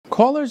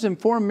Callers in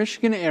 4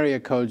 Michigan area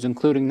codes,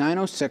 including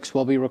 906,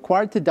 will be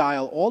required to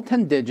dial all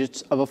 10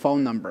 digits of a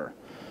phone number.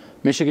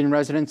 Michigan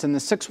residents in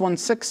the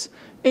 616,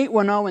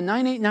 810, and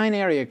 989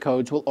 area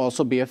codes will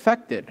also be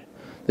affected.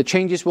 The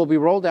changes will be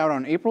rolled out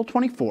on April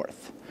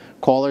 24th.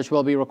 Callers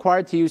will be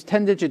required to use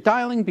 10-digit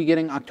dialing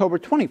beginning October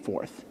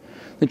 24th.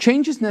 The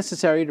change is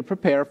necessary to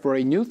prepare for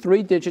a new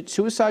 3-digit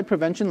suicide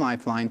prevention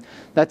lifeline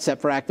that's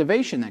set for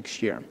activation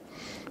next year.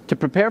 To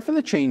prepare for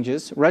the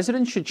changes,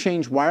 residents should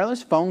change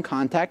wireless phone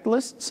contact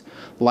lists,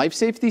 life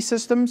safety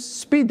systems,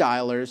 speed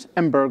dialers,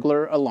 and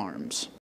burglar alarms.